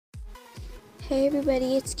Hey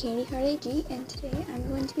everybody, it's Candy Heart AG, and today I'm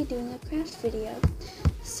going to be doing a craft video.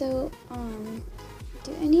 So,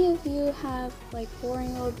 do any of you have like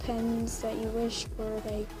boring old pens that you wish were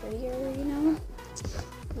like prettier,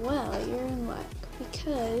 Well, you're in luck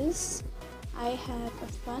because I have a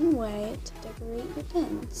fun way to decorate your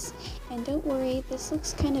pens. And don't worry, this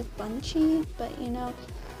looks kind of bunchy, but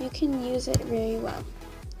you can use it very well.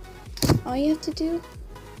 All you have to do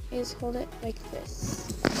is hold it like this.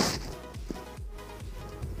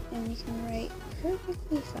 And you can write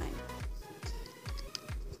perfectly fine.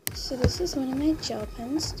 So this is one of my gel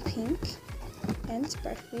pens, it's pink and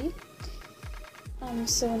sparkly.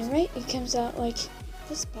 So when I write, it comes out like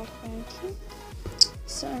this background here.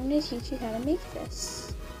 So I'm going to teach you how to make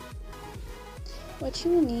this. What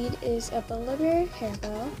you will need is a Build A Bear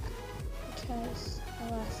hairbell, which has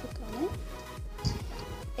elastic on it,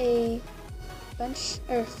 a bunch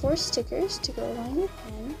or 4 stickers to go along your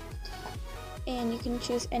pen. And you can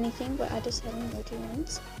choose anything, but I just have emoji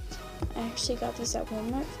ones. I actually got these at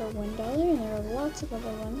Walmart for $1, and there are lots of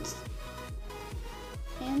other ones.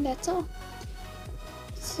 And that's all.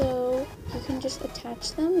 So you can just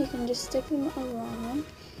attach them, you can just stick them along,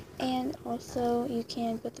 and also you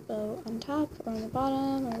can put the bow on top or on the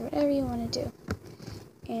bottom or whatever you want to do.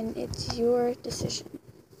 And it's your decision.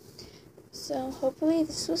 So hopefully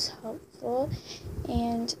this was helpful,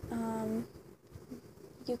 and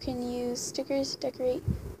you can use stickers to decorate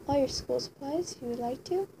all your school supplies if you would like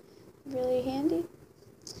to. Really handy.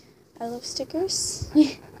 I love stickers.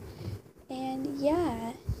 And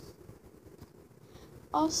yeah.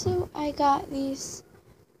 Also, I got these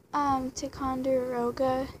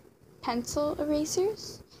Ticonderoga pencil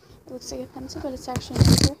erasers. It looks like a pencil, but it's actually an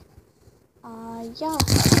eraser. Yeah.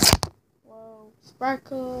 Whoa,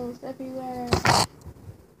 sparkles everywhere.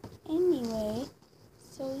 Anyway,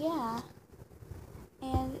 so yeah.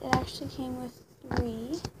 And it actually came with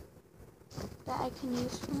 3 that I can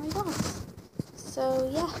use for my dolls. So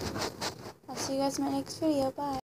yeah, I'll see you guys in my next video. Bye.